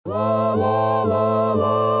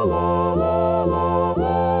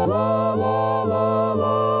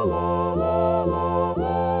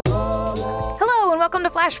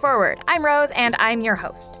Flash Forward. I'm Rose, and I'm your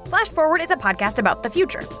host. Flash Forward is a podcast about the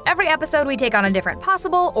future. Every episode, we take on a different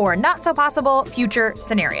possible or not so possible future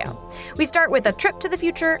scenario. We start with a trip to the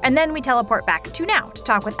future, and then we teleport back to now to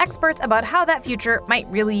talk with experts about how that future might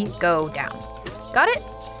really go down. Got it?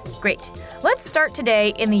 Great. Let's start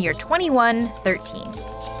today in the year 2113.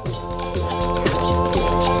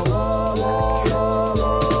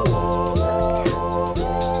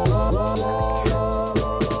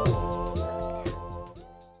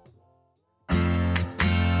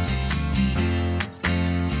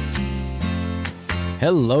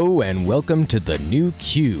 Hello and welcome to The New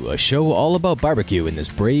Q, a show all about barbecue in this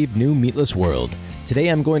brave new meatless world. Today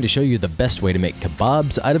I'm going to show you the best way to make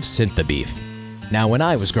kebabs out of Syntha beef. Now when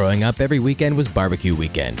I was growing up, every weekend was barbecue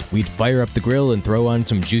weekend. We'd fire up the grill and throw on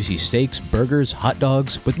some juicy steaks, burgers, hot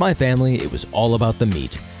dogs. With my family, it was all about the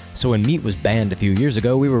meat. So when meat was banned a few years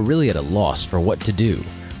ago, we were really at a loss for what to do.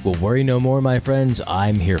 Well, worry no more, my friends,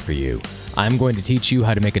 I'm here for you. I'm going to teach you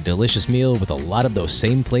how to make a delicious meal with a lot of those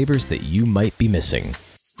same flavors that you might be missing.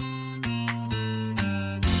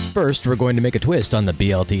 First, we're going to make a twist on the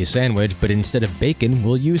BLT sandwich, but instead of bacon,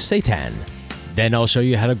 we'll use seitan. Then I'll show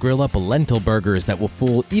you how to grill up lentil burgers that will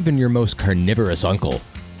fool even your most carnivorous uncle.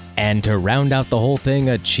 And to round out the whole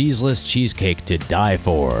thing, a cheeseless cheesecake to die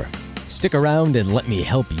for. Stick around and let me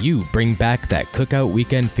help you bring back that cookout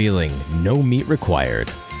weekend feeling, no meat required.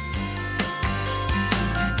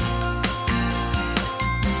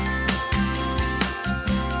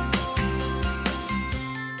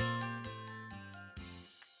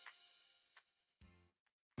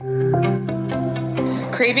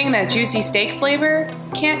 Craving that juicy steak flavor?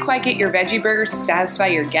 Can't quite get your veggie burgers to satisfy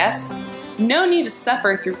your guests? No need to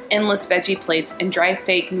suffer through endless veggie plates and dry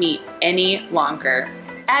fake meat any longer.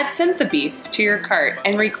 Add Syntha beef to your cart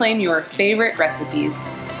and reclaim your favorite recipes.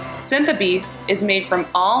 Syntha beef is made from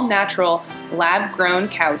all natural lab-grown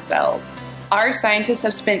cow cells. Our scientists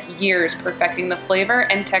have spent years perfecting the flavor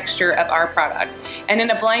and texture of our products, and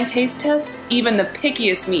in a blind taste test, even the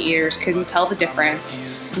pickiest meat eaters couldn't tell the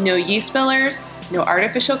difference. No yeast fillers, no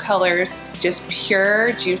artificial colors, just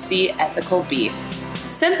pure, juicy, ethical beef.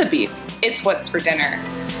 Syntha beef, it's what's for dinner.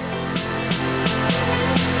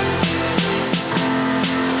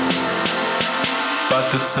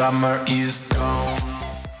 But the summer is gone.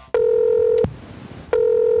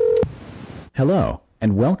 Hello,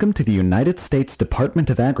 and welcome to the United States Department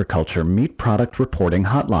of Agriculture Meat Product Reporting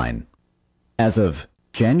Hotline. As of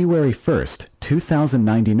January 1st,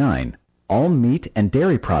 2099, all meat and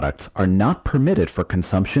dairy products are not permitted for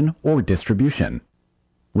consumption or distribution.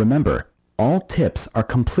 Remember, all tips are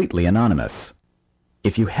completely anonymous.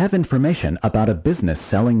 If you have information about a business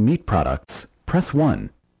selling meat products, press 1.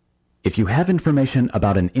 If you have information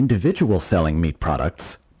about an individual selling meat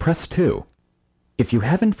products, press 2. If you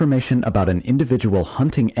have information about an individual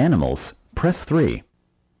hunting animals, press 3.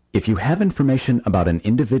 If you have information about an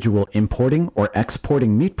individual importing or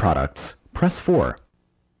exporting meat products, press 4.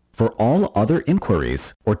 For all other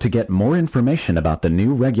inquiries, or to get more information about the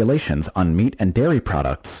new regulations on meat and dairy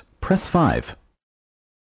products, press 5.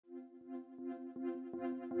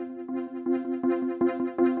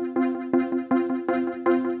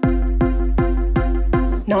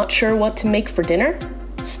 Not sure what to make for dinner?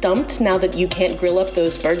 Stumped now that you can't grill up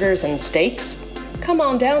those burgers and steaks? Come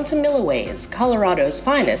on down to Milliways, Colorado's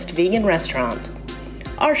finest vegan restaurant.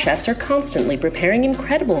 Our chefs are constantly preparing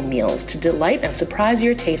incredible meals to delight and surprise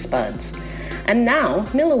your taste buds. And now,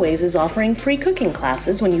 Milliways is offering free cooking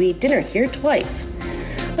classes when you eat dinner here twice.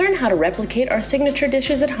 Learn how to replicate our signature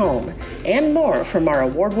dishes at home, and more from our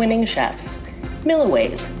award-winning chefs.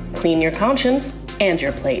 Milliways, clean your conscience and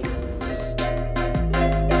your plate.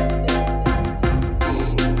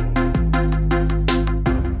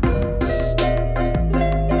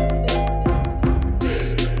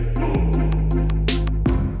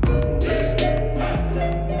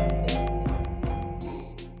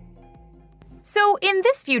 So in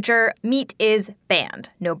this future, meat is banned.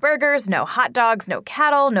 No burgers, no hot dogs, no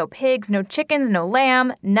cattle, no pigs, no chickens, no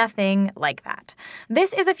lamb, nothing like that.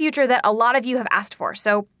 This is a future that a lot of you have asked for,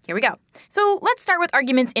 so here we go. So let's start with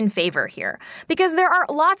arguments in favor here, because there are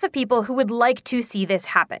lots of people who would like to see this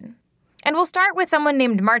happen. And we'll start with someone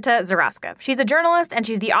named Marta Zaraska. She's a journalist, and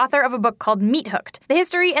she's the author of a book called Meat Hooked, The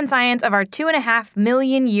History and Science of Our 2.5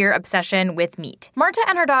 Million Year Obsession with Meat. Marta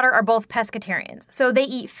and her daughter are both pescatarians, so they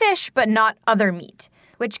eat fish but not other meat,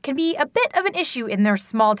 which can be a bit of an issue in their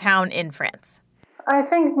small town in France. I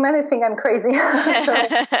think many think I'm crazy.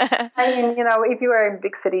 I mean, if you are in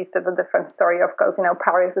big cities, that's a different story. Of course,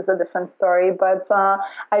 Paris is a different story. But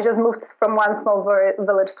I just moved from one small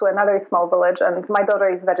village to another small village, and my daughter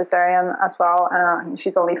is vegetarian as well.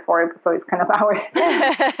 She's only 4, so it's kind of our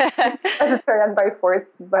vegetarian by force,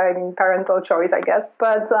 by parental choice, I guess.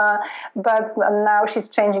 But now she's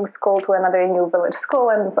changing school to another new village school,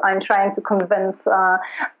 and I'm trying to convince the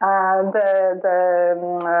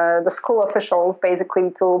school officials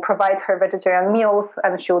basically to provide her vegetarian meals,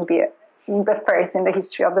 and she would be the first in the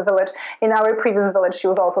history of the village. In our previous village, she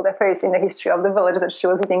was also the first in the history of the village that she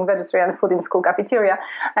was eating vegetarian food in school cafeteria.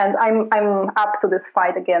 And I'm up to this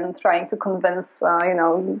fight again, trying to convince,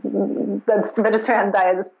 that vegetarian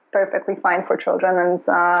diet is perfectly fine for children and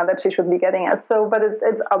that she should be getting it. So, but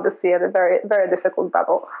it's obviously a very, very difficult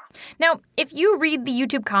battle. Now, if you read the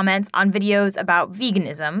YouTube comments on videos about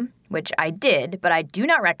veganism, which I did, but I do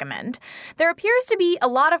not recommend, there appears to be a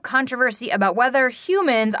lot of controversy about whether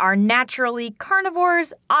humans are naturally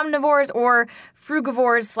carnivores, omnivores, or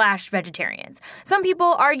frugivores/vegetarians. Some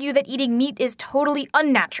people argue that eating meat is totally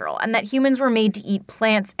unnatural and that humans were made to eat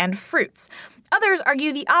plants and fruits. Others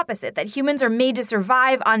argue the opposite, that humans are made to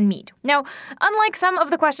survive on meat. Now, unlike some of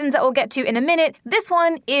the questions that we'll get to in a minute, this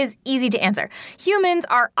one is easy to answer. Humans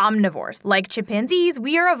are omnivores. Like chimpanzees,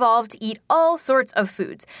 we are evolved to eat all sorts of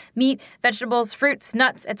foods: meat, vegetables, fruits,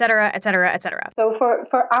 nuts, etc., etc., etc. So for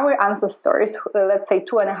our ancestors, let's say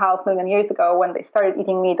 2.5 million years ago, when they started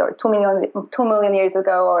eating meat, or 2 million years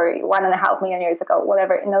ago, or 1.5 million years ago,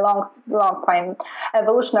 whatever, in a long time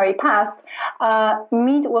evolutionary past,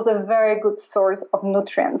 meat was a very good source of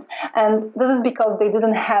nutrients, and this is because they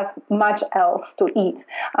didn't have much else to eat.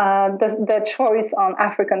 The choice on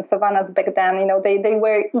African savannas back then, they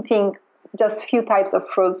were eating just few types of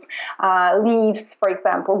fruits, leaves, for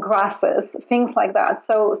example, grasses, things like that.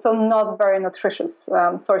 So not very nutritious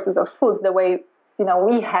sources of foods the way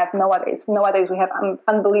we have nowadays. Nowadays, we have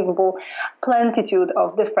unbelievable plentitude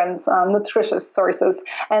of different nutritious sources.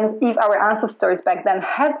 And if our ancestors back then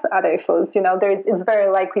had other foods, it's very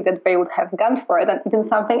likely that they would have gone for it and eaten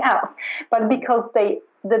something else. But because they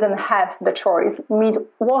didn't have the choice, meat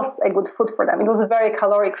was a good food for them. It was very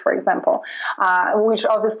caloric, for example, which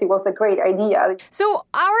obviously was a great idea. So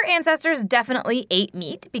our ancestors definitely ate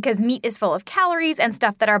meat because meat is full of calories and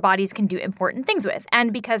stuff that our bodies can do important things with,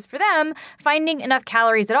 and because for them, finding enough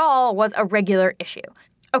calories at all was a regular issue.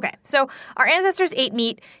 Okay, so our ancestors ate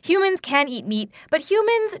meat, humans can eat meat, but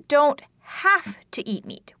humans don't have to eat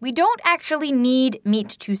meat. We don't actually need meat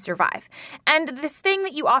to survive. And this thing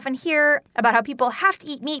that you often hear about how people have to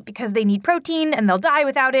eat meat because they need protein and they'll die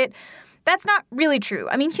without it, that's not really true.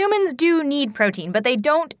 I mean, humans do need protein, but they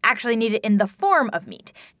don't actually need it in the form of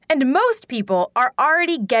meat. And most people are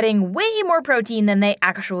already getting way more protein than they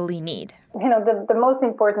actually need. The most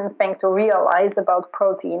important thing to realize about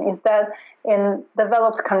protein is that in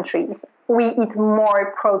developed countries, we eat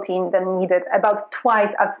more protein than needed, about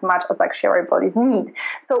twice as much as actually our bodies need.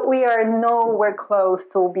 So we are nowhere close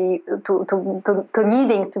to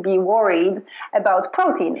needing to be worried about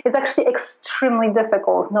protein. It's actually extremely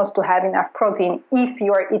difficult not to have enough protein if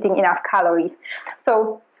you are eating enough calories.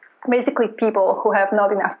 So basically, people who have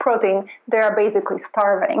not enough protein, they are basically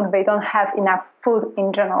starving. They don't have enough food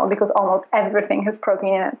in general because almost everything has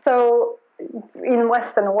protein in it. So in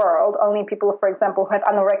Western world, only people, for example, who have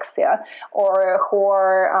anorexia or who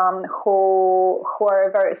are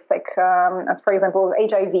very sick, for example,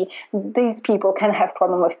 with HIV, these people can have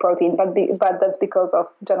problem with protein, but that's because of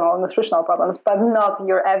general nutritional problems, but not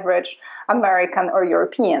your average American or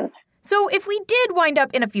European. So if we did wind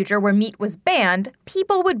up in a future where meat was banned,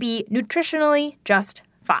 people would be nutritionally just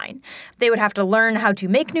fine. They would have to learn how to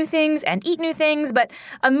make new things and eat new things, but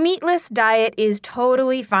a meatless diet is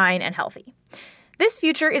totally fine and healthy. This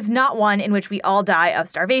future is not one in which we all die of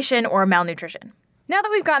starvation or malnutrition. Now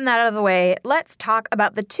that we've gotten that out of the way, let's talk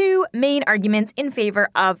about the two main arguments in favor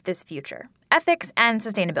of this future: ethics and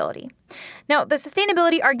sustainability. Now, the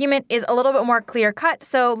sustainability argument is a little bit more clear-cut,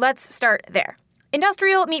 so let's start there.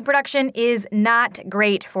 Industrial meat production is not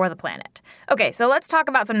great for the planet. Okay, so let's talk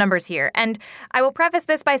about some numbers here. And I will preface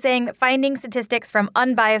this by saying that finding statistics from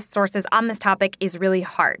unbiased sources on this topic is really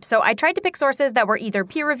hard. So I tried to pick sources that were either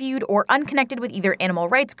peer-reviewed or unconnected with either animal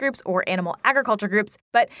rights groups or animal agriculture groups,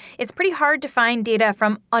 but it's pretty hard to find data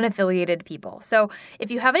from unaffiliated people. So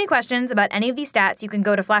if you have any questions about any of these stats, you can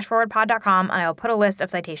go to flashforwardpod.com and I'll put a list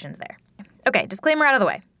of citations there. Okay, disclaimer out of the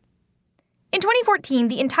way. In 2014,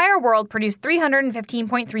 the entire world produced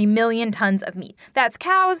 315.3 million tons of meat. That's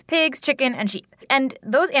cows, pigs, chicken, and sheep. And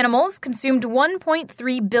those animals consumed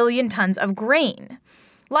 1.3 billion tons of grain.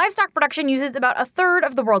 Livestock production uses about a third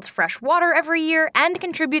of the world's fresh water every year and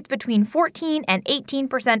contributes between 14 and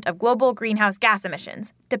 18% of global greenhouse gas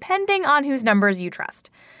emissions, depending on whose numbers you trust.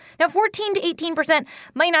 Now, 14 to 18%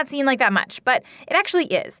 might not seem like that much, but it actually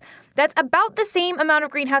is. That's about the same amount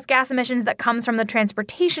of greenhouse gas emissions that comes from the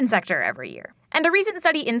transportation sector every year. And a recent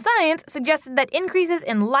study in Science suggested that increases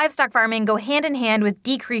in livestock farming go hand in hand with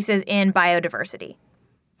decreases in biodiversity.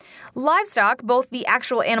 Livestock, both the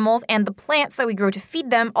actual animals and the plants that we grow to feed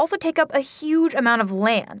them, also take up a huge amount of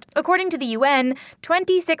land. According to the UN,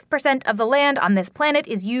 26% of the land on this planet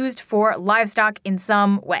is used for livestock in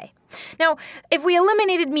some way. Now, if we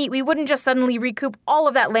eliminated meat, we wouldn't just suddenly recoup all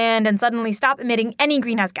of that land and suddenly stop emitting any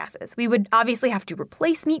greenhouse gases. We would obviously have to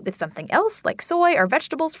replace meat with something else, like soy or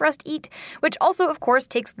vegetables for us to eat, which also, of course,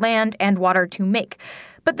 takes land and water to make.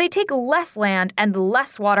 But they take less land and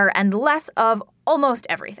less water and less of almost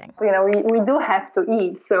everything. We do have to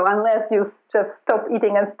eat. So unless you just stop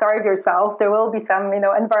eating and starve yourself, there will be some,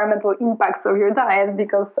 environmental impacts of your diet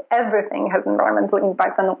because everything has environmental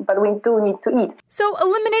impact, but we do need to eat. So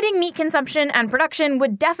eliminating meat consumption and production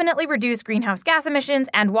would definitely reduce greenhouse gas emissions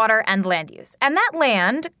and water and land use. And that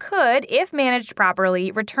land could, if managed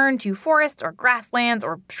properly, return to forests or grasslands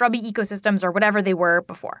or shrubby ecosystems or whatever they were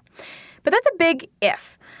before. But that's a big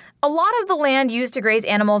if. A lot of the land used to graze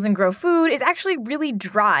animals and grow food is actually really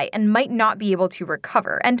dry and might not be able to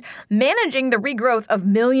recover. And managing the regrowth of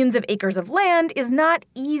millions of acres of land is not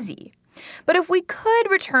easy. But if we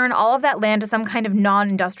could return all of that land to some kind of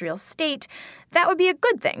non-industrial state, that would be a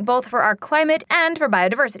good thing, both for our climate and for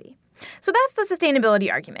biodiversity. So that's the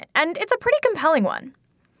sustainability argument, and it's a pretty compelling one.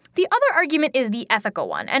 The other argument is the ethical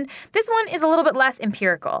one, and this one is a little bit less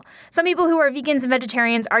empirical. Some people who are vegans and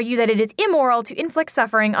vegetarians argue that it is immoral to inflict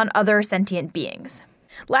suffering on other sentient beings.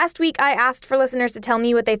 Last week, I asked for listeners to tell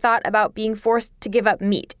me what they thought about being forced to give up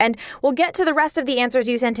meat, and we'll get to the rest of the answers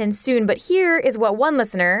you sent in soon, but here is what one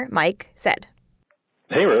listener, Mike, said.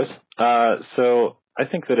 Hey, Rose. So I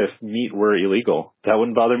think that if meat were illegal, that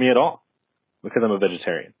wouldn't bother me at all, because I'm a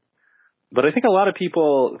vegetarian. But I think a lot of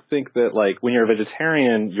people think that, when you're a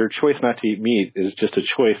vegetarian, your choice not to eat meat is just a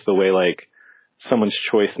choice the way, someone's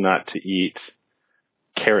choice not to eat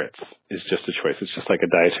carrots is just a choice. It's just like a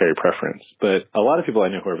dietary preference. But a lot of people I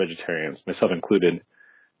know who are vegetarians, myself included,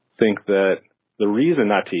 think that the reason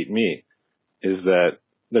not to eat meat is that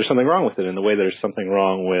there's something wrong with it in the way there's something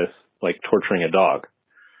wrong with, torturing a dog.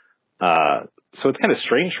 So it's kind of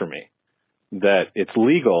strange for me that it's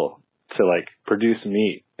legal to, produce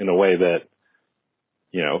meat in a way that,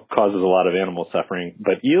 causes a lot of animal suffering,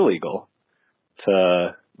 but illegal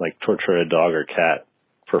to, torture a dog or cat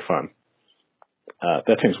for fun.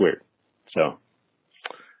 That seems weird. So,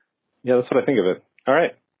 yeah, that's what I think of it. All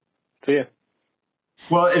right. See ya.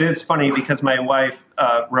 Well, it is funny because my wife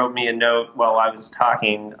wrote me a note while I was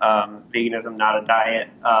talking, veganism, not a diet,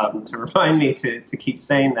 to remind me to keep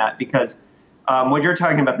saying that because what you're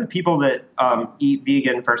talking about, the people that eat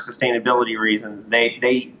vegan for sustainability reasons, they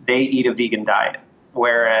eat a vegan diet.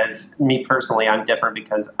 Whereas me personally, I'm different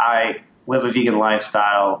because I live a vegan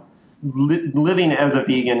lifestyle. Living as a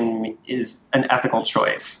vegan is an ethical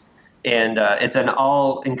choice. And it's an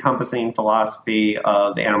all-encompassing philosophy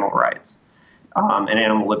of animal rights and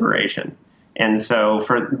animal liberation. And so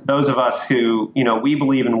for those of us who, we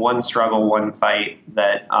believe in one struggle, one fight,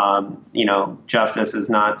 that, justice is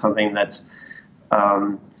not something that's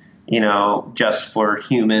just for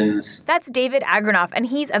humans. That's David Agranoff, and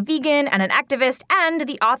he's a vegan and an activist and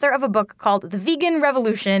the author of a book called The Vegan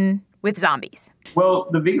Revolution with Zombies. Well,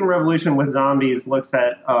 The Vegan Revolution with Zombies looks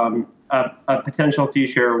at a potential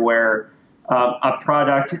future where a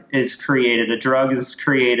product is created, a drug is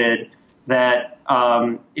created that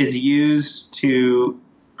is used to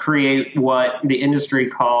create what the industry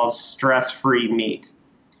calls stress-free meat.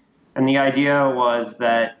 And the idea was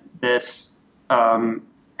that this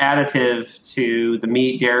additive to the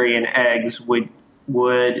meat, dairy, and eggs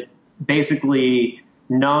would basically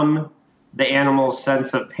numb the animal's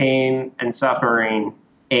sense of pain and suffering,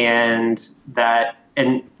 and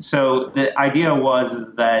so the idea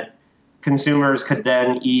was that consumers could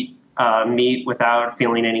then eat meat without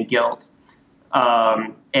feeling any guilt,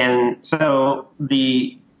 and so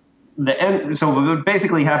so what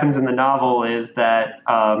basically happens in the novel is that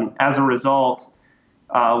as a result,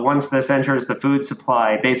 once this enters the food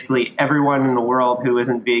supply, basically everyone in the world who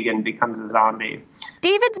isn't vegan becomes a zombie.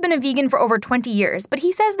 David's been a vegan for over 20 years, but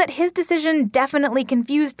he says that his decision definitely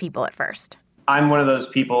confused people at first. I'm one of those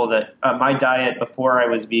people that my diet before I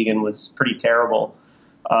was vegan was pretty terrible.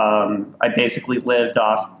 I basically lived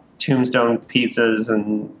off Tombstone pizzas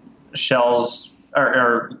and shells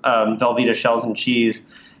or Velveeta shells and cheese.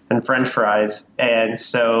 and French fries. And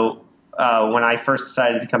so when I first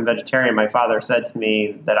decided to become vegetarian, my father said to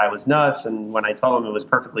me that I was nuts. And when I told him it was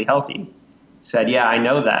perfectly healthy, he said, yeah, I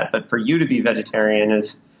know that. But for you to be vegetarian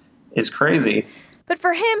is crazy. But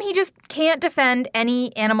for him, he just can't defend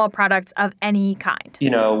any animal products of any kind.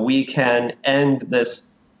 We can end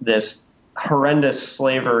this horrendous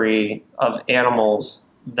slavery of animals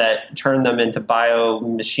that turn them into bio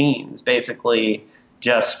machines, basically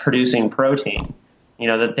just producing protein.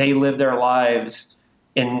 That they live their lives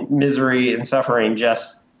in misery and suffering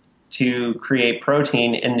just to create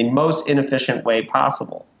protein in the most inefficient way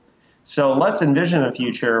possible. So let's envision a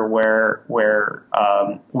future where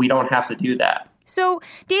we don't have to do that. So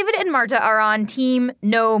David and Marta are on team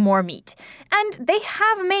no more meat, and they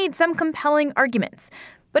have made some compelling arguments.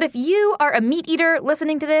 But if you are a meat eater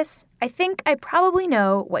listening to this, I think I probably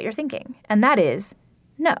know what you're thinking, and that is,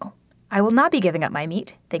 no, I will not be giving up my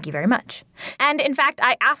meat. Thank you very much. And in fact,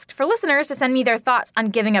 I asked for listeners to send me their thoughts on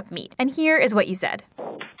giving up meat, and here is what you said.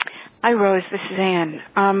 Hi, Rose. This is Anne.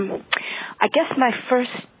 I guess my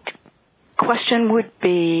first question would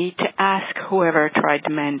be to ask whoever tried to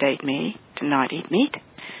mandate me to not eat meat.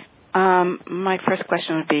 My first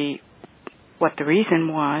question would be what the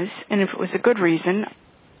reason was, and if it was a good reason,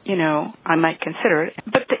 I might consider it.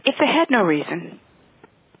 But if they had no reason,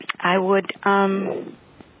 I would,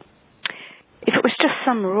 if it was just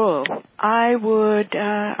some rule, I would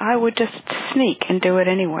just sneak and do it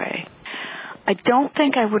anyway. I don't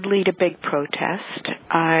think I would lead a big protest.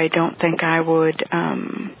 I don't think I would,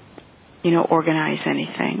 organize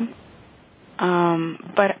anything.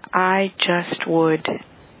 But I just would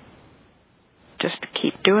just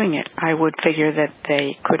keep doing it. I would figure that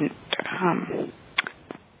they couldn't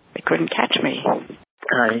catch me.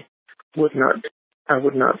 I would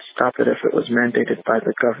not stop it if it was mandated by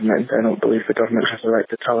the government. I don't believe the government has the right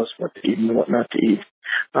to tell us what to eat and what not to eat.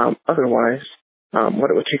 Otherwise, what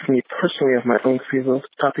it would take for me personally of my own free will to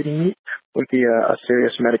stop eating meat would be a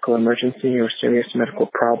serious medical emergency or serious medical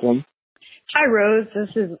problem. Hi, Rose. This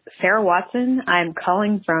is Sarah Watson. I'm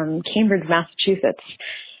calling from Cambridge, Massachusetts.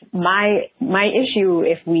 My issue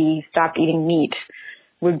if we stopped eating meat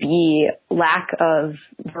would be lack of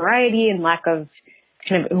variety and lack of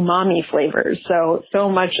kind of umami flavors. So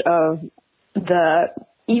much of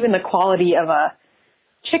even the quality of a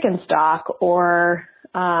chicken stock or,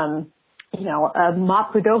 a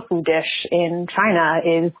mapo tofu dish in China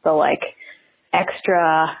is the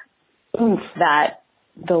extra oomph that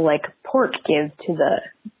the pork gives to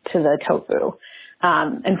the tofu.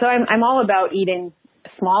 And so I'm all about eating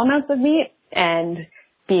small amounts of meat and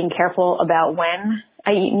being careful about when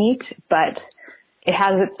I eat meat, but it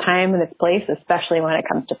has its time and its place, especially when it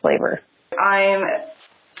comes to flavor. I'm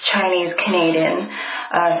Chinese Canadian.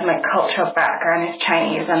 My cultural background is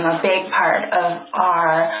Chinese, and a big part of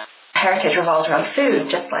our heritage revolves around food,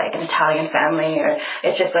 just like an Italian family, or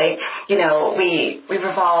it's just we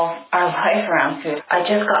revolve our life around food. I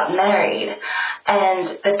just got married,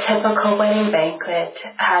 and the typical wedding banquet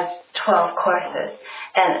has 12 courses,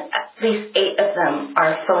 and at least 8 of them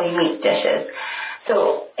are fully meat dishes.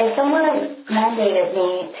 So if someone mandated me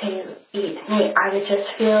to eat meat, I would just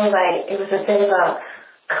feel like it was a bit of a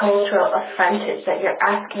cultural affrontage that you're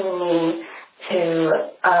asking me to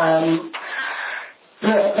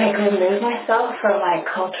remove myself from my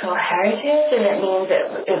cultural heritage, and it means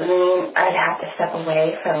I'd have to step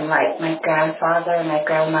away from my grandfather and my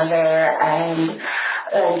grandmother and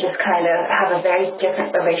just kind of have a very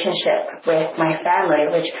different relationship with my family,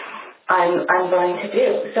 which I'm willing to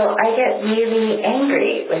do. So I get really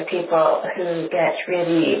angry with people who get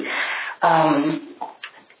really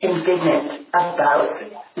indignant about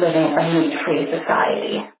living a meat-free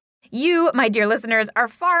society. You, my dear listeners, are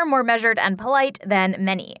far more measured and polite than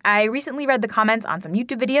many. I recently read the comments on some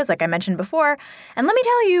YouTube videos, like I mentioned before, and let me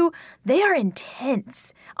tell you, they are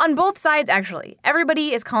intense. On both sides, actually.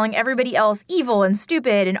 Everybody is calling everybody else evil and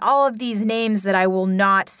stupid and all of these names that I will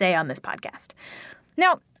not say on this podcast.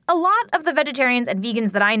 Now, a lot of the vegetarians and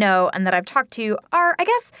vegans that I know and that I've talked to are, I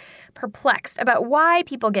guess, perplexed about why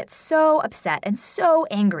people get so upset and so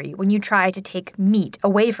angry when you try to take meat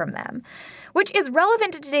away from them. Which is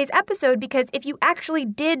relevant to today's episode because if you actually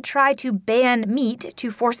did try to ban meat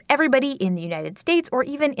to force everybody in the United States or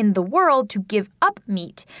even in the world to give up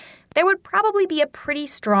meat, there would probably be a pretty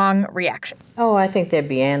strong reaction. Oh, I think there'd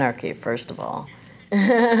be anarchy, first of all.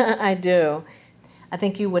 I do. I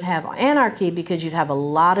think you would have anarchy because you'd have a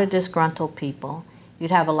lot of disgruntled people.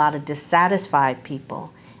 You'd have a lot of dissatisfied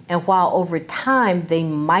people. And while over time they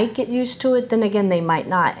might get used to it, then again they might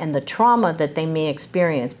not. And the trauma that they may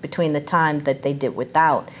experience between the time that they did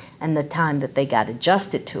without and the time that they got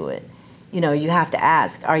adjusted to it You have to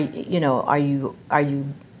ask, are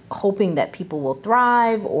you hoping that people will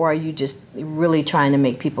thrive, or are you just really trying to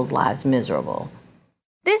make people's lives miserable?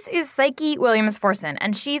 This is Psyche Williams-Forson,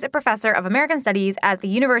 and she's a professor of American Studies at the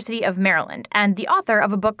University of Maryland and the author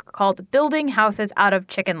of a book called Building Houses Out of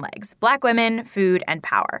Chicken Legs: Black Women, Food, and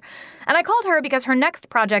Power. And I called her because her next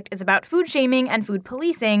project is about food shaming and food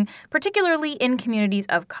policing, particularly in communities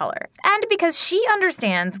of color. And because she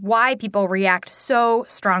understands why people react so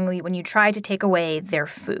strongly when you try to take away their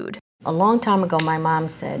food. A long time ago, my mom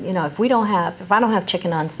said, if I don't have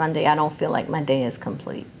chicken on Sunday, I don't feel like my day is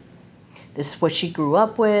complete. This is what she grew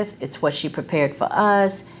up with. It's what she prepared for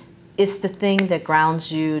us. It's the thing that grounds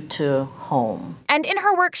you to home. And in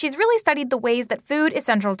her work, she's really studied the ways that food is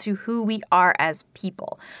central to who we are as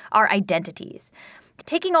people, our identities.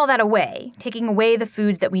 Taking all that away, taking away the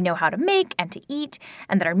foods that we know how to make and to eat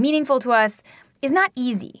and that are meaningful to us, is not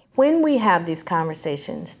easy. When we have these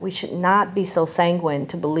conversations, we should not be so sanguine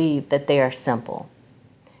to believe that they are simple.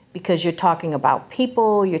 Because you're talking about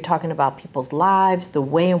people, you're talking about people's lives, the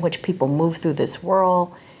way in which people move through this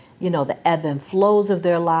world, the ebb and flows of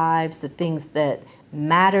their lives, the things that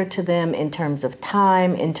matter to them in terms of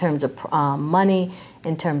time, in terms of money,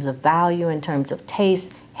 in terms of value, in terms of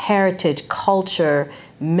taste, heritage, culture,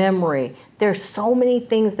 memory. There's so many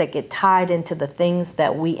things that get tied into the things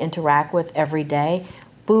that we interact with every day.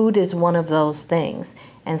 Food is one of those things.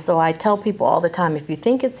 And so I tell people all the time, if you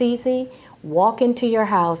think it's easy, walk into your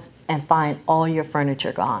house and find all your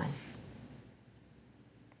furniture gone.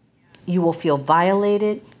 You will feel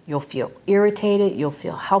violated, you'll feel irritated, you'll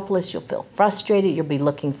feel helpless, you'll feel frustrated, you'll be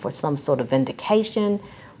looking for some sort of vindication,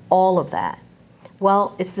 all of that.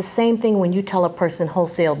 Well, it's the same thing when you tell a person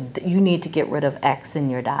wholesale that you need to get rid of X in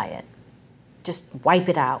your diet. Just wipe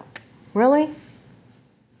it out. Really?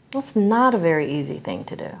 That's not a very easy thing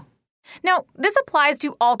to do. Now, this applies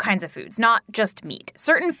to all kinds of foods, not just meat.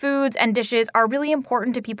 Certain foods and dishes are really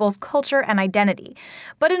important to people's culture and identity.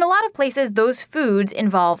 But in a lot of places, those foods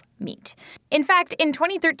involve meat. In fact, in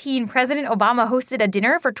 2013, President Obama hosted a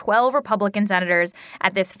dinner for 12 Republican senators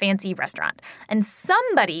at this fancy restaurant. And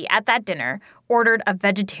somebody at that dinner ordered a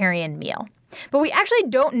vegetarian meal. But we actually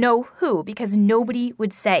don't know who, because nobody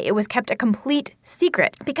would say. It was kept a complete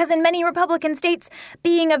secret. Because in many Republican states,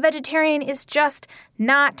 being a vegetarian is just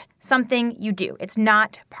not something you do. It's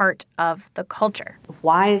not part of the culture.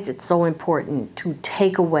 Why is it so important to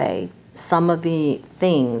take away some of the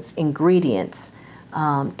things, ingredients,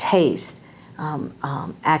 taste,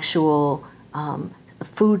 actual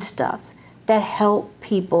foodstuffs that help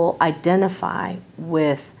people identify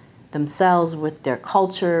with themselves, with their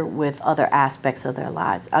culture, with other aspects of their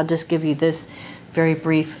lives? I'll just give you this very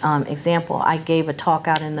brief example. I gave a talk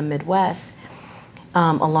out in the Midwest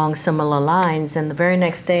along similar lines, and the very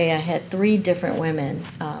next day I had 3 different women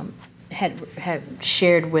had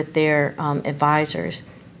shared with their advisors,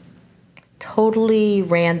 totally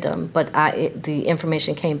random, but the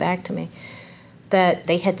information came back to me, that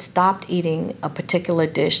they had stopped eating a particular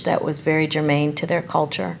dish that was very germane to their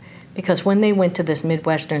culture. Because when they went to this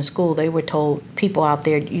Midwestern school, they were told, people out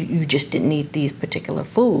there, you just didn't eat these particular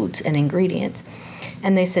foods and ingredients.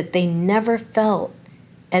 And they said they never felt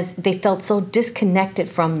so disconnected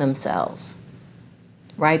from themselves,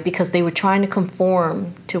 right? Because they were trying to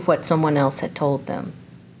conform to what someone else had told them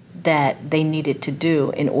that they needed to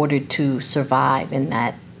do in order to survive in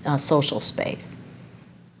that social space.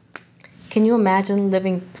 Can you imagine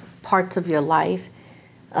living parts of your life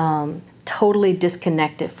totally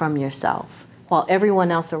disconnected from yourself, while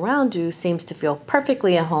everyone else around you seems to feel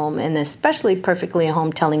perfectly at home, and especially perfectly at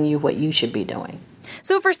home telling you what you should be doing?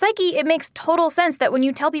 So for Psyche, it makes total sense that when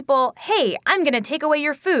you tell people, hey, I'm going to take away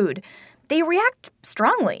your food, they react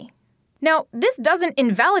strongly. Now, this doesn't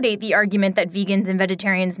invalidate the argument that vegans and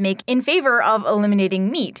vegetarians make in favor of eliminating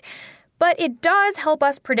meat, but it does help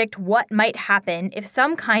us predict what might happen if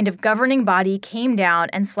some kind of governing body came down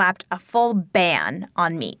and slapped a full ban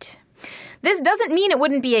on meat. This doesn't mean it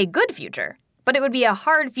wouldn't be a good future, but it would be a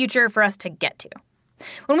hard future for us to get to.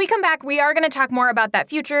 When we come back, we are going to talk more about that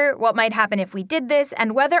future, what might happen if we did this,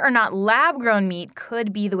 and whether or not lab-grown meat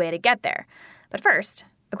could be the way to get there. But first,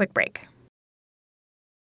 a quick break.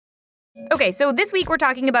 Okay, so this week we're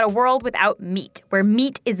talking about a world without meat, where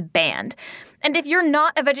meat is banned. And if you're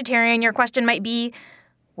not a vegetarian, your question might be,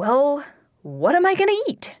 well, what am I going to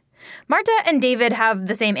eat? Marta and David have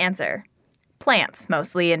the same answer. Plants,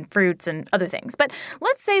 mostly, and fruits and other things. But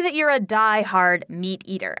let's say that you're a die-hard meat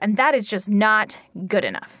eater, and that is just not good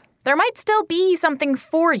enough. There might still be something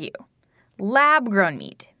for you. Lab-grown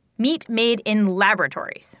meat. Meat made in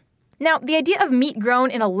laboratories. Now, the idea of meat grown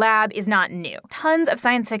in a lab is not new. Tons of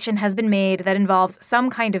science fiction has been made that involves some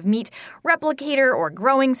kind of meat replicator or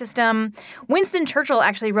growing system. Winston Churchill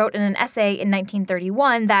actually wrote in an essay in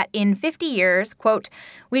 1931 that in 50 years, quote,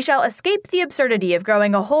 "we shall escape the absurdity of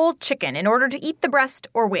growing a whole chicken in order to eat the breast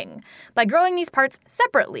or wing, by growing these parts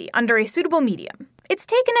separately under a suitable medium." It's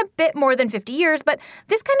taken a bit more than 50 years, but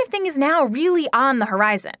this kind of thing is now really on the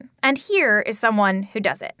horizon. And here is someone who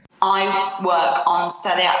does it. I work on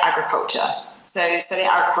celiac agriculture. So celiac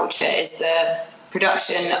agriculture is the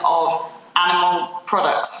production of animal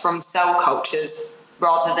products from cell cultures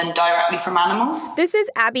rather than directly from animals. This is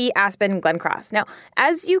Abby Aspen Glencross. Now,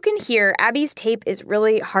 as you can hear, Abby's tape is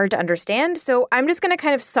really hard to understand, so I'm just going to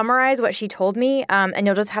kind of summarize what she told me, and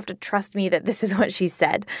you'll just have to trust me that this is what she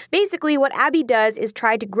said. Basically, what Abby does is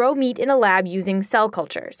try to grow meat in a lab using cell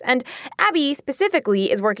cultures, and Abby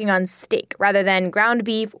specifically is working on steak rather than ground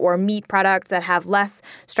beef or meat products that have less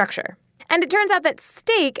structure. And it turns out that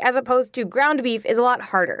steak, as opposed to ground beef, is a lot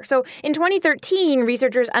harder. So in 2013,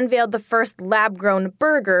 researchers unveiled the first lab-grown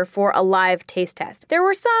burger for a live taste test. There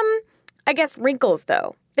were some, wrinkles,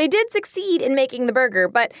 though. They did succeed in making the burger,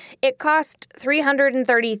 but it cost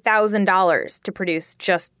 $330,000 to produce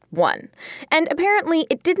just one. And apparently,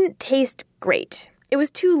 it didn't taste great. It was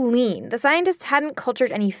too lean. The scientists hadn't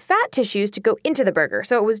cultured any fat tissues to go into the burger,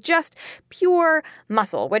 so it was just pure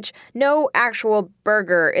muscle, which no actual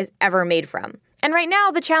burger is ever made from. And right now,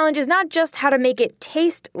 the challenge is not just how to make it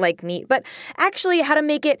taste like meat, but actually how to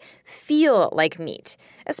make it feel like meat,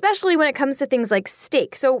 especially when it comes to things like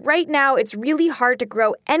steak. So right now, it's really hard to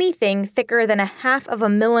grow anything thicker than 1/2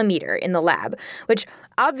 millimeter in the lab, which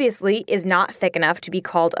obviously is not thick enough to be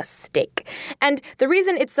called a steak. And the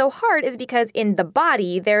reason it's so hard is because in the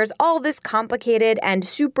body, there's all this complicated and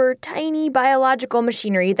super tiny biological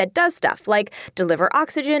machinery that does stuff like deliver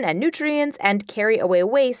oxygen and nutrients and carry away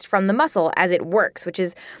waste from the muscle as it works, which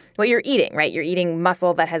is what you're eating, right? You're eating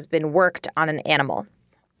muscle that has been worked on an animal.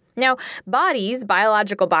 Now,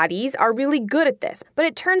 biological bodies, are really good at this, but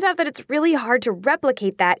it turns out that it's really hard to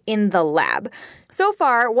replicate that in the lab. So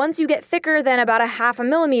far, once you get thicker than about 1/2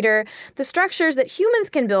 millimeter, the structures that humans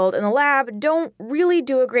can build in the lab don't really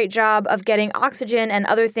do a great job of getting oxygen and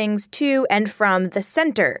other things to and from the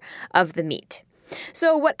center of the meat.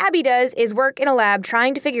 So what Abby does is work in a lab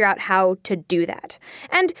trying to figure out how to do that.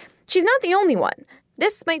 And she's not the only one.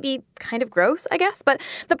 This might be kind of gross, I guess, but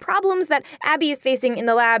the problems that Abby is facing in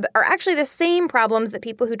the lab are actually the same problems that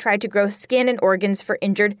people who tried to grow skin and organs for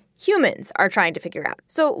injured humans are trying to figure out.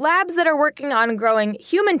 So labs that are working on growing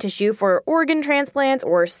human tissue for organ transplants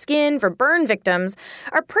or skin for burn victims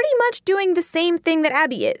are pretty much doing the same thing that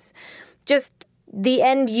Abby is. Just the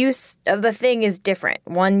end use of the thing is different.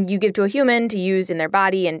 One you give to a human to use in their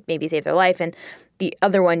body and maybe save their life, and the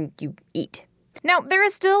other one you eat. Now, there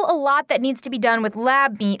is still a lot that needs to be done with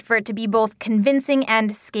lab meat for it to be both convincing and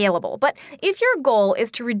scalable. But if your goal is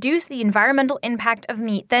to reduce the environmental impact of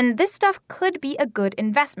meat, then this stuff could be a good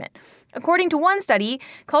investment. According to one study,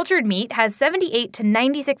 cultured meat has 78 to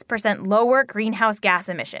 96% lower greenhouse gas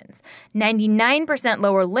emissions, 99%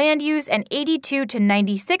 lower land use, and 82 to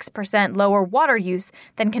 96% lower water use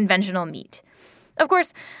than conventional meat. Of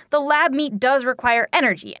course, the lab meat does require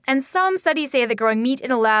energy, and some studies say that growing meat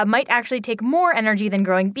in a lab might actually take more energy than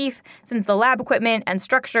growing beef, since the lab equipment and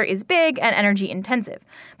structure is big and energy intensive.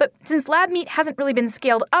 But since lab meat hasn't really been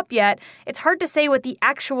scaled up yet, it's hard to say what the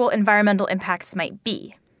actual environmental impacts might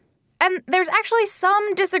be. And there's actually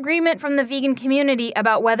some disagreement from the vegan community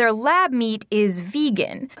about whether lab meat is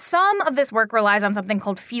vegan. Some of this work relies on something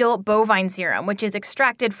called fetal bovine serum, which is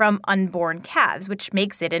extracted from unborn calves, which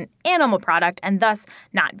makes it an animal product and thus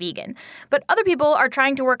not vegan. But other people are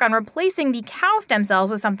trying to work on replacing the cow stem cells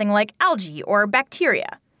with something like algae or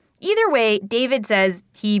bacteria. Either way, David says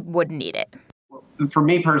he wouldn't eat it. For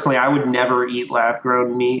me personally, I would never eat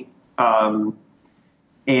lab-grown meat.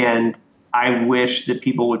 And I wish that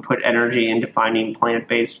people would put energy into finding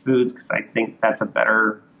plant-based foods because I think that's a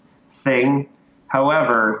better thing.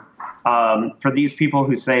 However, for these people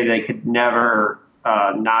who say they could never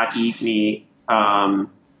not eat meat, I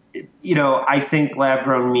think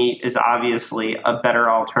lab-grown meat is obviously a better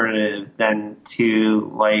alternative than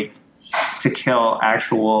to kill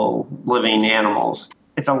actual living animals.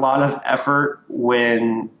 It's a lot of effort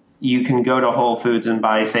when you can go to Whole Foods and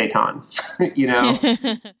buy seitan,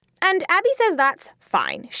 And Abby says that's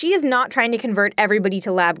fine. She is not trying to convert everybody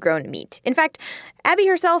to lab-grown meat. In fact, Abby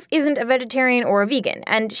herself isn't a vegetarian or a vegan,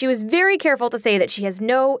 and she was very careful to say that she has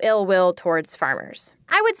no ill will towards farmers.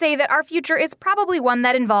 I would say that our future is probably one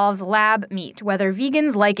that involves lab meat, whether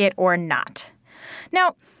vegans like it or not.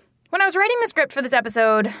 Now, when I was writing the script for this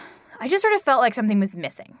episode, I just sort of felt like something was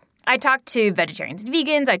missing. I talked to vegetarians and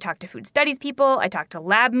vegans, I talked to food studies people, I talked to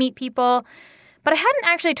lab meat people, but I hadn't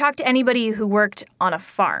actually talked to anybody who worked on a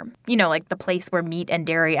farm, like the place where meat and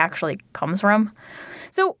dairy actually comes from.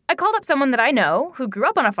 So I called up someone that I know who grew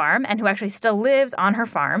up on a farm and who actually still lives on her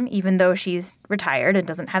farm, even though she's retired and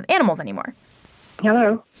doesn't have animals anymore.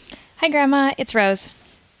 Hello. Hi, Grandma. It's Rose.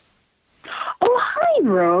 Oh, hi,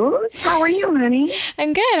 Rose. How are you, honey?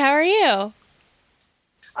 I'm good. How are you?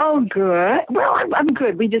 Oh, good. Well, I'm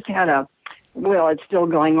good. We just had it's still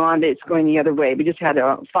going on, but it's going the other way. We just had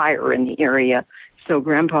a fire in the area. So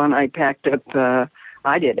Grandpa and I packed up,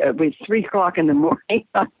 it was 3 o'clock in the morning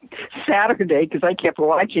on Saturday because I kept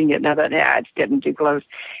watching it and I thought, it's getting too close.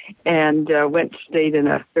 And stayed in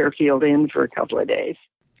a Fairfield Inn for a couple of days.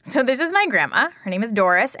 So this is my grandma. Her name is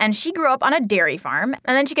Doris, and she grew up on a dairy farm,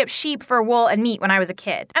 and then she kept sheep for wool and meat when I was a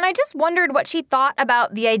kid. And I just wondered what she thought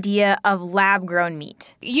about the idea of lab-grown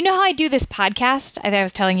meat. You know how I do this podcast? I think I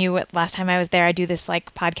was telling you last time I was there, I do this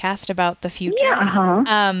podcast about the future.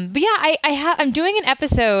 Yeah, But yeah, I'm doing an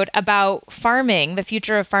episode about farming, the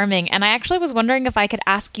future of farming, and I actually was wondering if I could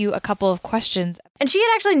ask you a couple of questions. And she had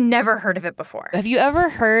actually never heard of it before. Have you ever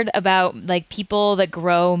heard about people that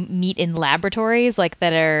grow meat in laboratories,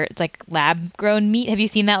 it's like lab-grown meat? Have you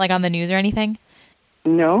seen that on the news or anything?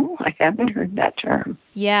 No, I haven't heard that term.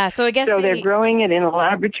 Yeah, so I guess they're growing it in a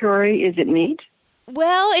laboratory. Is it meat?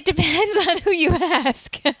 Well, it depends on who you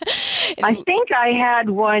ask. I think I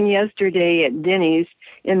had one yesterday at Denny's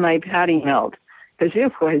in my patty melt because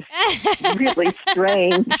it was really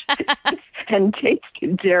strange and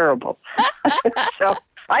tasted terrible. So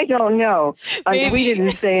I don't know. We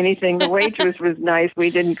didn't say anything. The waitress was nice.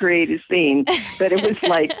 We didn't create a scene. But it was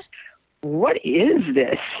like, what is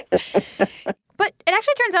this? But it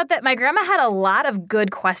actually turns out that my grandma had a lot of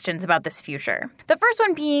good questions about this future. The first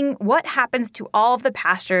one being, what happens to all of the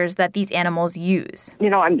pastures that these animals use?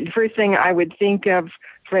 The first thing I would think of,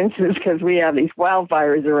 for instance, because we have these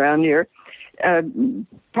wildfires around here,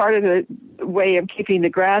 part of the way of keeping the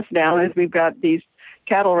grass down is we've got these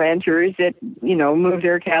cattle ranchers that, move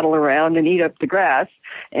their cattle around and eat up the grass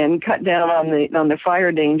and cut down on the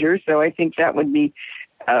fire danger. So I think that would be,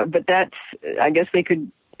 but that's, I guess they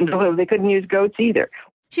couldn't use goats either.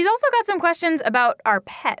 She's also got some questions about our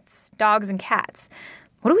pets, dogs and cats.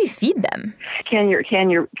 What do we feed them? Can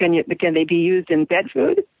they be used in pet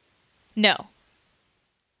food? No.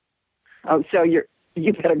 Oh, so you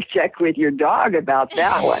better check with your dog about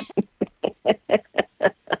that one.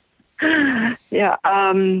 Yeah.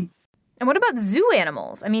 And what about zoo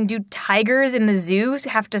animals? I mean, do tigers in the zoo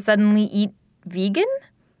have to suddenly eat vegan?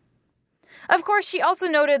 Of course, she also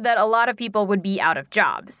noted that a lot of people would be out of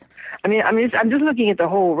jobs. I'm just looking at the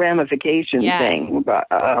whole ramification thing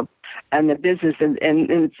and the business,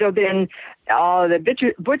 and so then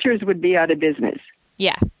the butchers would be out of business.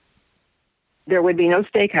 Yeah. There would be no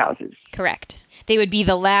steakhouses. Correct. They would be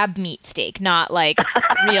the lab meat steak, not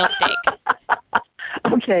real steak.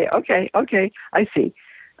 Okay. I see.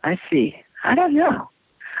 I don't know.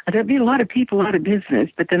 There'd be a lot of people out of business,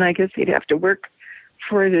 but then I guess they'd have to work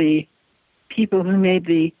for the people who made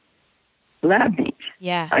the lab meat.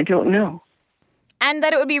 Yeah. I don't know. And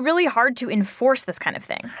that it would be really hard to enforce this kind of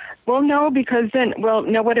thing. Well, no, because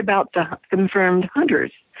what about the confirmed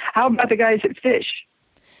hunters? How about the guys that fish?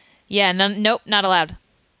 Yeah, nope, not allowed.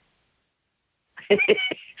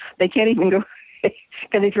 They can't even go.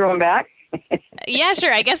 Can they throw them back? Yeah,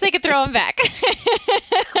 sure. I guess they could throw them back.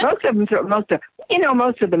 Most of them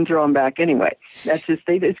throw them back anyway.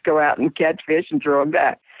 They just go out and catch fish and throw them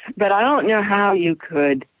back. But I don't know how you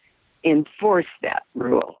could enforce that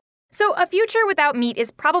rule. So a future without meat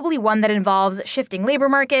is probably one that involves shifting labor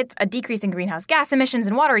markets, a decrease in greenhouse gas emissions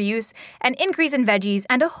and water use, an increase in veggies,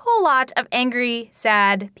 and a whole lot of angry,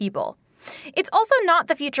 sad people. It's also not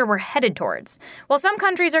the future we're headed towards. While some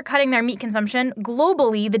countries are cutting their meat consumption,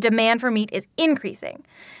 globally the demand for meat is increasing.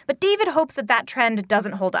 But David hopes that trend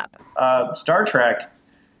doesn't hold up. Star Trek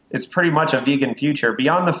is pretty much a vegan future,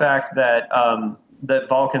 beyond the fact that the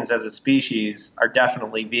Vulcans as a species are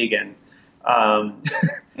definitely vegan. And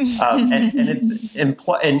it's and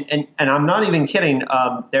I'm not even kidding.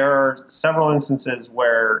 There are several instances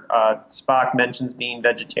where Spock mentions being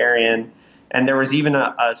vegetarian, and there was even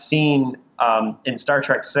a scene in Star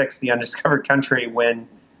Trek VI, The Undiscovered Country, when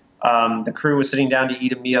the crew was sitting down to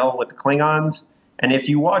eat a meal with the Klingons. And if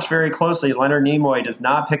you watch very closely, Leonard Nimoy does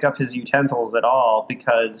not pick up his utensils at all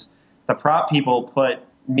because the prop people put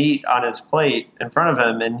meat on his plate in front of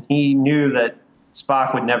him, and he knew that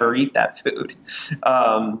Spock would never eat that food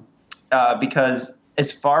because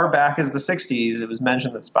as far back as the 60s, it was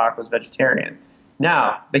mentioned that Spock was vegetarian.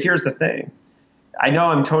 Now, but here's the thing. I know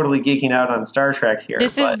I'm totally geeking out on Star Trek here.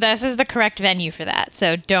 This is the correct venue for that,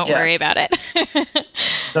 so don't worry about it.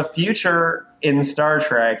 The future in Star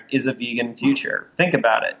Trek is a vegan future. Think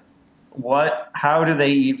about it. How do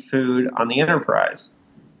they eat food on the Enterprise?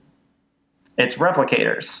 It's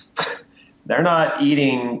replicators. They're not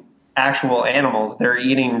eating actual animals. They're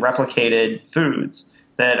eating replicated foods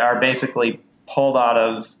that are basically pulled out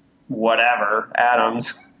of whatever,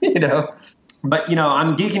 atoms, But,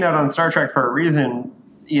 I'm geeking out on Star Trek for a reason,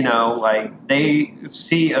 like they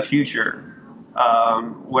see a future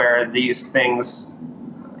where these things,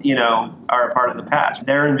 are a part of the past.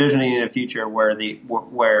 They're envisioning a future where these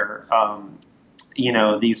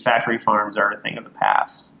factory farms are a thing of the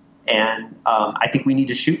past. And I think we need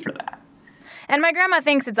to shoot for that. And my grandma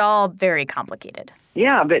thinks it's all very complicated.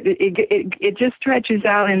 Yeah, but it just stretches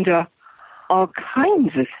out into all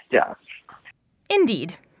kinds of stuff.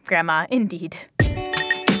 Indeed, Grandma, indeed.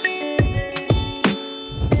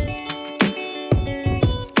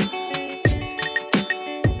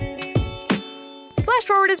 Flash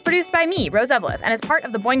Forward is produced by me, Rose Eveleth, and is part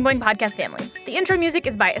of the Boing Boing podcast family. The intro music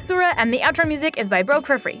is by Asura, and the outro music is by Broke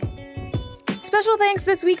for Free. Special thanks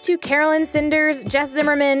this week to Carolyn Cinders, Jess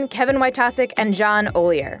Zimmerman, Kevin Wojtasek, and John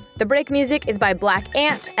Olier. The break music is by Black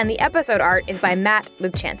Ant, and the episode art is by Matt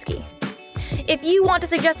Lubchansky. If you want to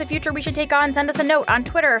suggest a future we should take on, send us a note on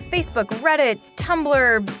Twitter, Facebook, Reddit,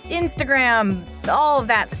 Tumblr, Instagram, all of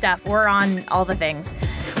that stuff. We're on all the things.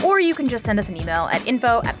 Or you can just send us an email at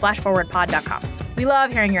info@flashforwardpod.com. We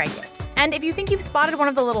love hearing your ideas. And if you think you've spotted one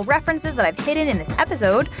of the little references that I've hidden in this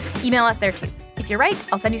episode, email us there too. If you're right,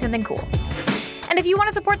 I'll send you something cool. And if you want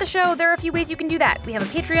to support the show, there are a few ways you can do that. We have a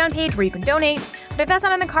Patreon page where you can donate, but if that's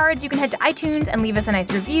not on the cards, you can head to iTunes and leave us a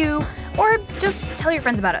nice review, or just tell your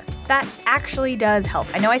friends about us. That actually does help.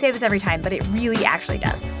 I know I say this every time, but it really actually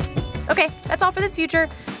does. Okay, that's all for this future.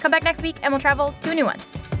 Come back next week and we'll travel to a new one.